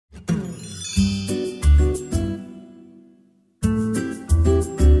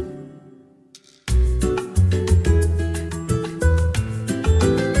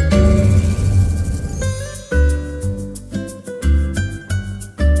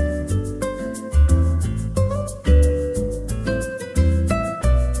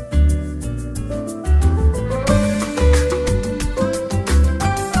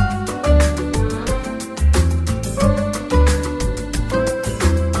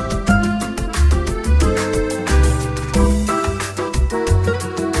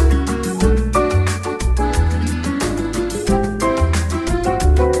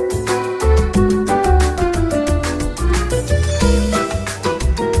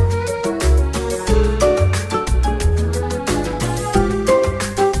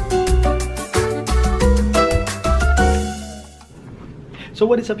So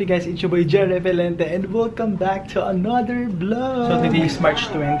what is up you guys, it's your boy Je Repelente and welcome back to another vlog. So today is March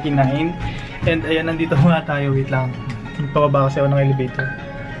 29 and ayan, nandito nga tayo. Wait lang, magpababa kasi ako ng elevator.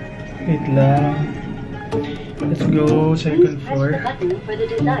 Wait lang. Let's go second floor.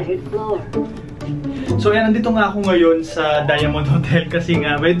 So ayan, nandito nga ako ngayon sa Diamond Hotel kasi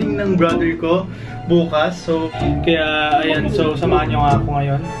nga wedding ng brother ko bukas. So kaya ayan, so samahan nyo nga ako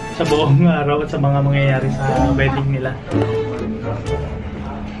ngayon sa buong araw at sa mga mangyayari sa wedding nila.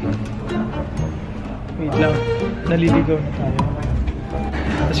 Wait lang, naliligaw na tayo.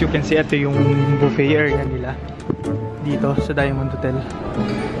 As you can see, ito yung buffet area nila dito sa Diamond Hotel.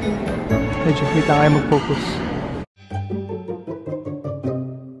 Medyo wait lang kayo mag-focus.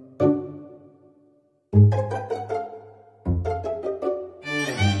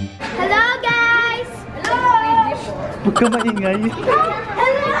 Hello guys! Hello! Huwag ka maingay. Hello!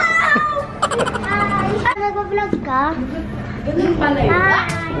 Nag-vlog ka? Ganun pala yun. Hi!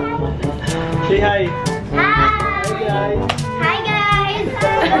 Say hi! Hi! Hi guys! Hi guys!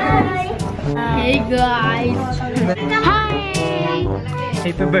 Hi! Hey guys! Hi!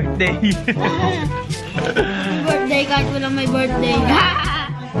 Happy birthday! Birthday kahit walang may birthday.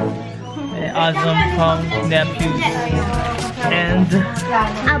 Awesome from nephews and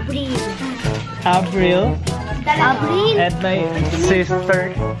April. April and my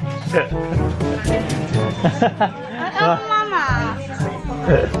sister. Mama.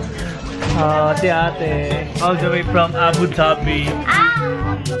 Si ate, all the way from Abu Dhabi.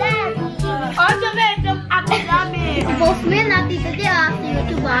 Daddy. All the way from Abu Dhabi. Post mo yun natin today sa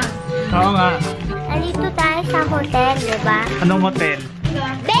YouTube Oo nga. Nandito tayo sa hotel, diba? Anong hotel?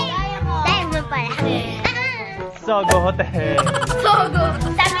 Diamond pala. Sogo Hotel. Sogo.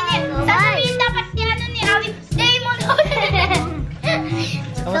 Sasabihin dapat niya ano ni Awit Diamond Hotel.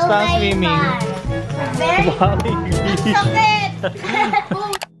 Kamusta ang swimming? Sakit!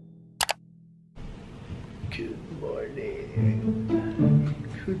 Good morning.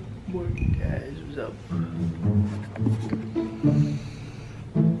 Good morning guys. What's up?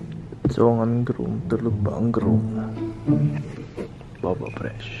 So ang aming groom, tulog pa ang groom. Baba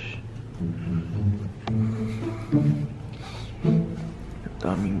fresh.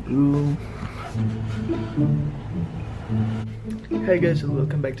 Daming groom. Hi guys, so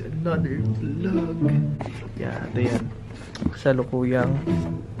welcome back to another vlog. Yeah, ito yan. Kasalukuyang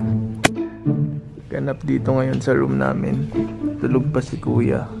ganap dito ngayon sa room namin. Tulog pa si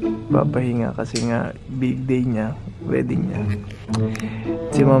kuya. Papahinga kasi nga big day niya, wedding niya.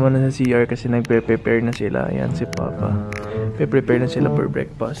 Si mama na sa CR kasi nagpe-prepare na sila. Ayan si papa. Prepare na sila for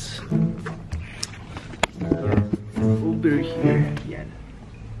breakfast. Over here. Yan.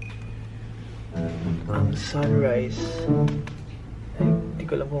 Ang sunrise. Ay, hindi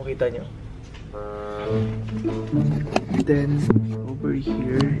ko alam kung kita nyo. Then, over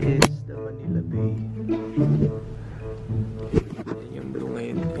here is the Manila Bay.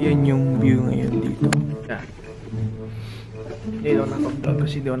 Yan yung view ngayon dito. Yeah. Hindi ako nakapag-vlog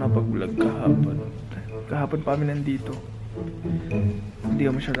kasi hindi ako nakapag-vlog kahapon. Kahapon pa kami nandito. Hindi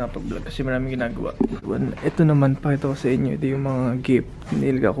ako masyadong nakapag-vlog kasi maraming ginagawa. Ito naman, pakita ko sa inyo. Ito yung mga gift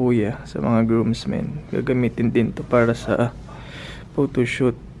nila kuya sa mga groomsmen. Gagamitin din to para sa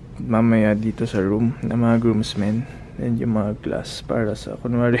photoshoot mamaya dito sa room ng mga groomsmen. And yung mga glass para sa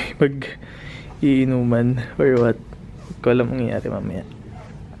kunwari pag iinuman or what. Hindi ko alam mangyayari mamaya.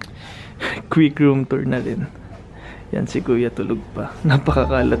 Quick room tour na rin. Yan si kuya tulog pa.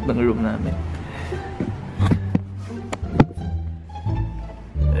 Napakakalat ng room namin.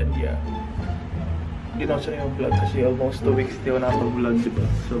 And yeah, hindi na ako sa yung vlog kasi almost 2 weeks hindi ako nakapag-vlog, diba?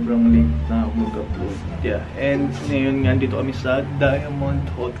 Sobrang late na ako mag-upload. Yeah, and ngayon nga dito kami sa Diamond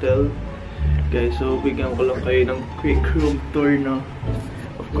Hotel. Guys, so bigyan ko lang kayo ng quick room tour, no?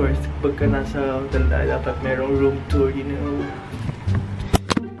 Of course, pagka nasa hotel na dapat merong room tour, you know.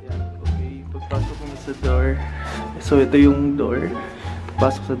 Yeah, okay, pagpasok mo sa door. So ito yung door.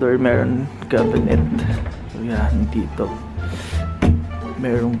 Pagpasok sa door, meron cabinet. So yan, dito.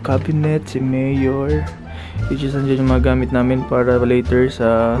 Merong cabinet, si Mayor. Which is andyan yung mga gamit namin para later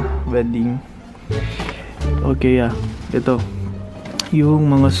sa wedding. Okay, yeah. Ito. Yung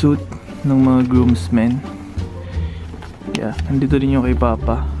mga suit ng mga groomsmen. Yeah, nandito din yung kay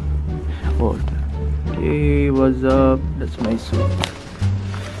Papa. Oh. Okay, what's up? That's my suit.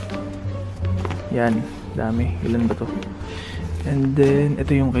 Yan, dami. Ilan ba to? And then,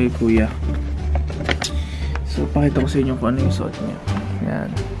 ito yung kay Kuya. So, pakita ko sa inyo kung ano yung suot niya. Yan.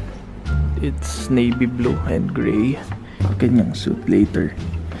 It's navy blue and gray. Kanyang suit later.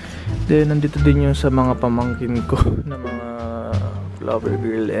 Then, nandito din yung sa mga pamangkin ko na mga flower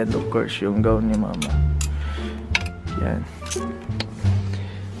girl and of course yung gown ni mama. Yan.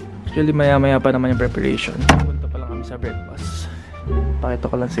 Actually, maya-maya pa naman yung preparation. Punta pa lang kami sa breakfast.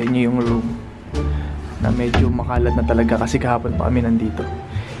 Pakita ko lang sa inyo yung room na medyo makalat na talaga kasi kahapon pa kami nandito.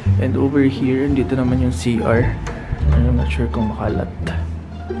 And over here, dito naman yung CR. I'm not sure kung makalat.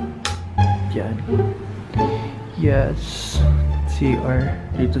 Yan. Yes. CR.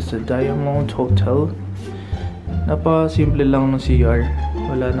 Dito sa Diamond Hotel. Napaka-simple lang ng CR.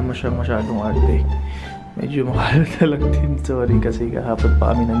 Wala naman siya masyadong arte. Medyo makalat na lang din. Sorry kasi kahapon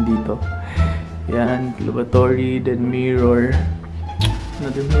pa kami nandito. Yan. Lavatory. Then mirror.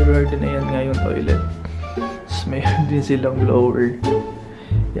 Another mirror din. Ayan nga yung toilet. Tapos mayroon din silang blower.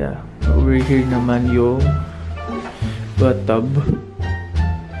 Yeah. Over here naman yung bathtub.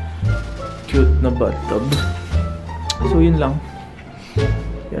 Cute na bathtub. So yun lang.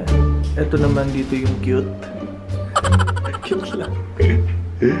 Yeah. Ito naman dito yung cute. Cute lang.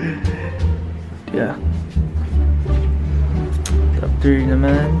 Yeah. After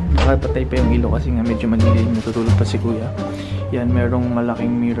naman, nakapatay pa yung ilaw kasi nga medyo madilim. Natutulog pa si kuya. Yan, merong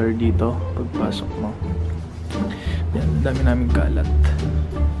malaking mirror dito pagpasok mo. Yan, dami namin kalat.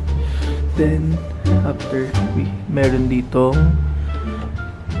 Then, after, meron ditong,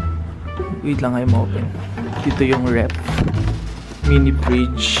 wait lang kayo ma-open. Dito yung ref. Mini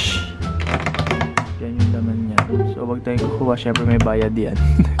fridge. Yan yung laman niya. So, wag tayong kukuha. Syempre may bayad yan.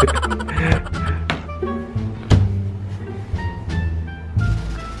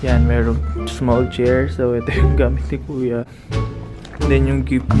 Yan, merong small chair. So, ito yung gamit ni kuya. Then, yung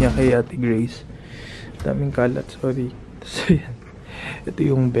gift niya kay Ate Grace. Daming kalat, sorry. So, yan. Ito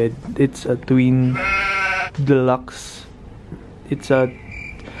yung bed. It's a twin deluxe. It's a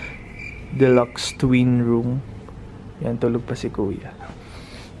deluxe twin room. Yan, tulog pa si kuya.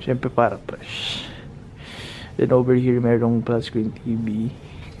 Siyempre para fresh. Then over here, merong flat screen TV.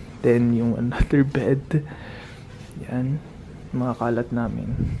 Then yung another bed. Yan. Mga kalat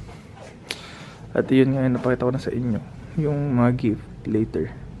namin. At yun nga, napakita ko na sa inyo. Yung mga gift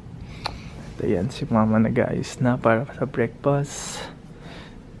later. At ayan, si mama nag-ayos na para sa breakfast.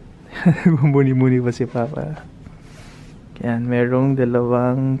 Bumuni-muni pa si papa. Yan, merong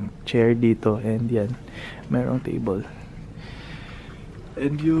dalawang chair dito. And yan, merong table.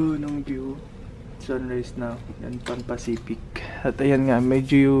 And yun ang view. Sunrise na. Yan, Pan-Pacific. At ayan nga,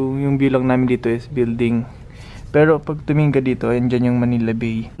 medyo yung view lang namin dito is building. Pero pag tumingin ka dito, ayan dyan yung Manila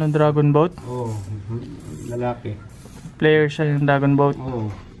Bay. Ng Dragon Boat? Oo, lalaki. Player siya yung Dragon Boat?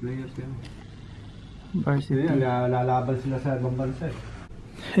 Oo, player siya. Varsity. Lalaban sila sa ibang bansa eh.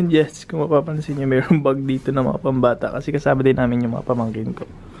 And yes, kung mapapansin nyo, mayroong bag dito na mga pambata kasi kasama din namin yung mga pamangkin ko.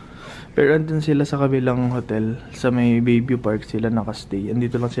 Pero andun sila sa kabilang hotel, sa may Bayview Park sila nakastay.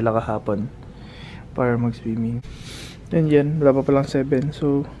 Andito lang sila kahapon para mag-swimming. And yan, wala pa palang 7.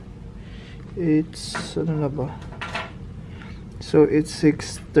 So, it's, ano na ba? So, it's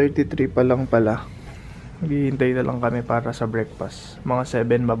 6:33 pa lang pala. Maghihintay na lang kami para sa breakfast. Mga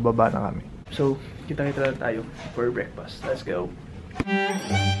 7, bababa na kami. So, kita-kita na tayo for breakfast. Let's go!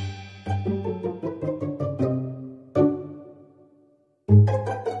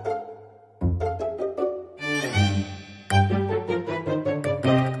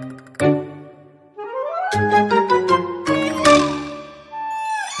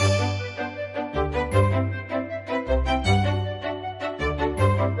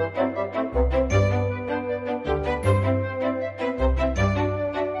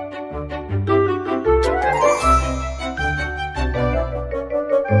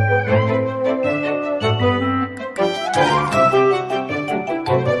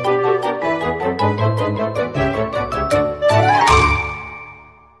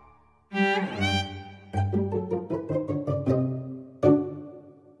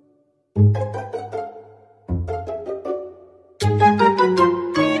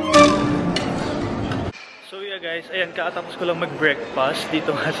 Guys, ayan, katapos ko lang mag-breakfast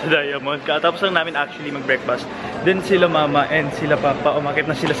dito nga sa Diamond. Katapos lang namin actually mag-breakfast. Then sila mama and sila papa, umakit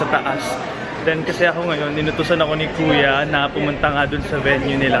na sila sa taas. Then kasi ako ngayon, inutusan ako ni kuya na pumunta nga dun sa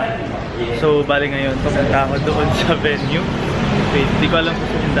venue nila. So, bali ngayon, pumunta ako doon sa venue. Wait, di ko alam kung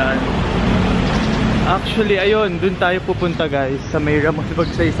saan yung daan. Actually, ayun, dun tayo pupunta guys, sa may Ramon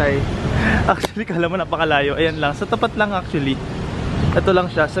Magsaysay. Actually, kala mo napakalayo. Ayan lang, sa tapat lang actually. Ito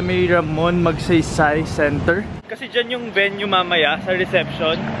lang siya, sa may Ramon Magsaysay Center. Kasi dyan yung venue mamaya sa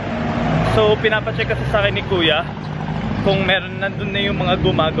reception. So pinapacheck kasi sa akin ni kuya kung meron nandun na yung mga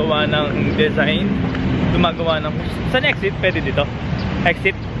gumagawa ng design. Gumagawa ng... Saan exit? Pwede dito?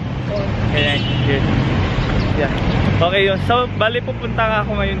 Exit? Ayan, exit. Yeah. Okay yun. So bali pupunta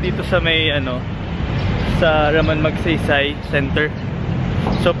ako ngayon dito sa may ano, sa Ramon Magsaysay Center.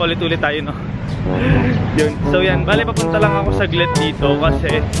 So paulit-ulit tayo no. Yun. So yan, bale papunta lang ako saglit dito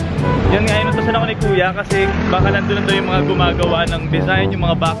kasi yun nga, inutosan ako ni Kuya kasi baka nandun yung mga gumagawa ng design, yung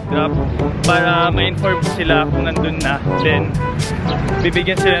mga backdrop para ma-inform sila kung nandun na. Then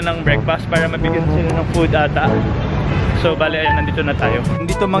bibigyan sila ng breakfast para mabigyan sila ng food ata. So bale, ayan, nandito na tayo.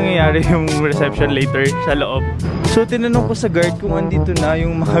 Dito mangyayari yung reception later sa loob. So tinanong ko sa guard kung andito na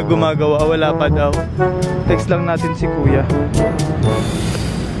yung mga gumagawa, wala pa daw. Text lang natin si Kuya.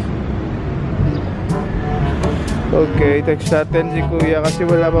 Okay, text natin si Kuya kasi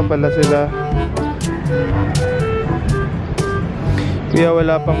wala pa pala sila. Kuya,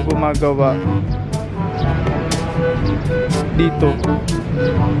 wala pang gumagawa dito.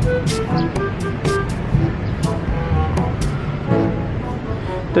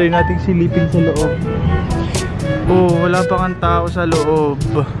 Try natin silipin sa loob. Oh, wala pang tao sa loob.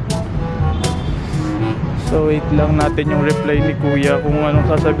 So wait lang natin yung reply ni Kuya kung anong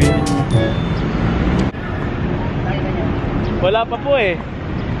sasabihin niya. Wala pa po eh.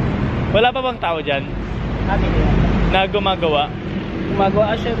 Wala pa bang tao dyan? Na gumagawa?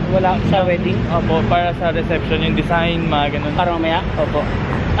 Gumagawa siya, wala sa wedding? Opo, para sa reception, yung design, mga ganun. Para mamaya? Opo.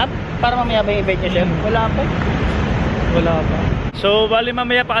 At para mamaya ba yung event niya, chef? Wala pa. Wala pa. So, bali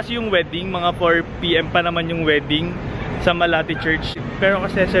mamaya pa kasi yung wedding, mga 4 PM pa naman yung wedding sa Malate Church. Pero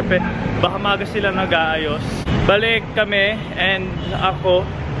kasi syempre, baka maaga sila nag-aayos. Balik kami and ako,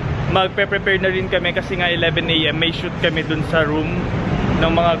 magpe-prepare na rin kami kasi nga 11 AM may shoot kami dun sa room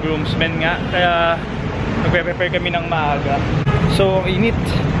ng mga groomsmen nga. Kaya magpe-prepare kami ng maaga. So, ang init.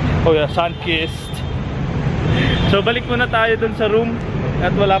 Oh yeah, sun-kissed. So, balik muna tayo dun sa room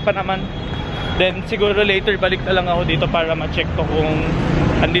at wala pa naman. Then, siguro later balik na lang ako dito para ma-check ko kung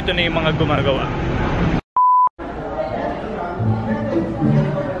andito na yung mga gumagawa.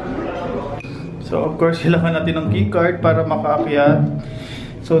 So, of course, kailangan natin ng keycard para makaakyat.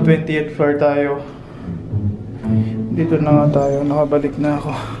 So, 20th floor tayo. Dito na nga tayo. Nakabalik na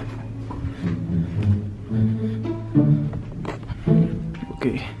ako.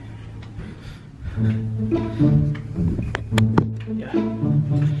 Okay. Yeah.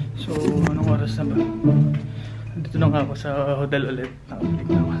 So, anong oras na ba? Dito na nga ako sa hotel ulit. Nakabalik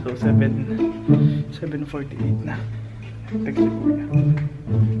na ako. So, 7:48 na. Text ko Kuya.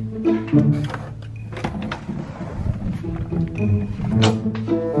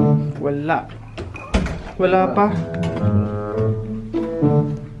 Wala pa.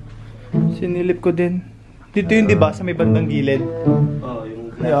 Sinilip ko din. Dito yun, di ba? Sa may bandang gilid. Oo, yung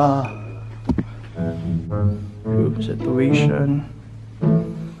Yeah. Room situation.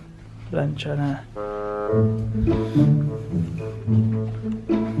 Plancha na.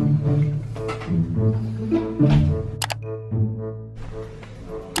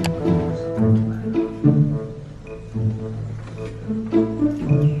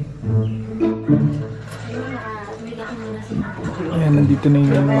 Ayan, nandito na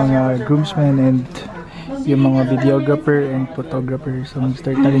yung mga groomsmen and yung mga videographer and photographer. So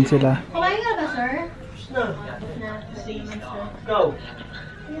mag-start na rin sila. Kumain ka ba, sir? Go!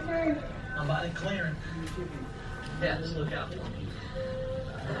 Yes, sir. I'm about to clear. Yeah, just look out.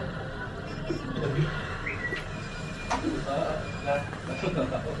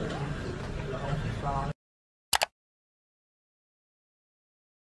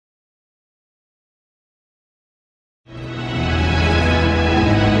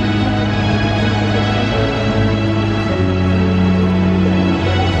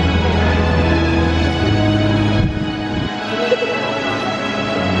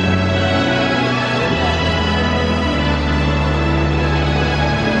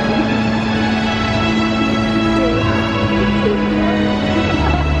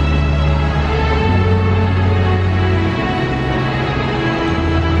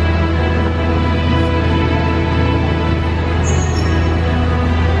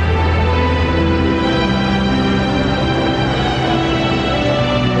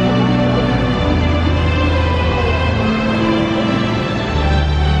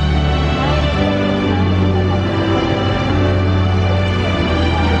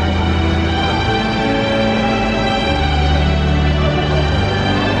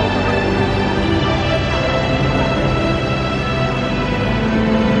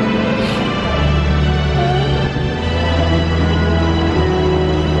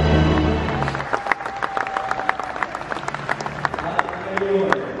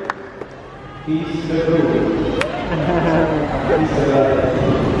 He's the group.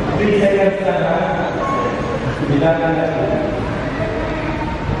 3 seconds lang ha. Bilangan natin.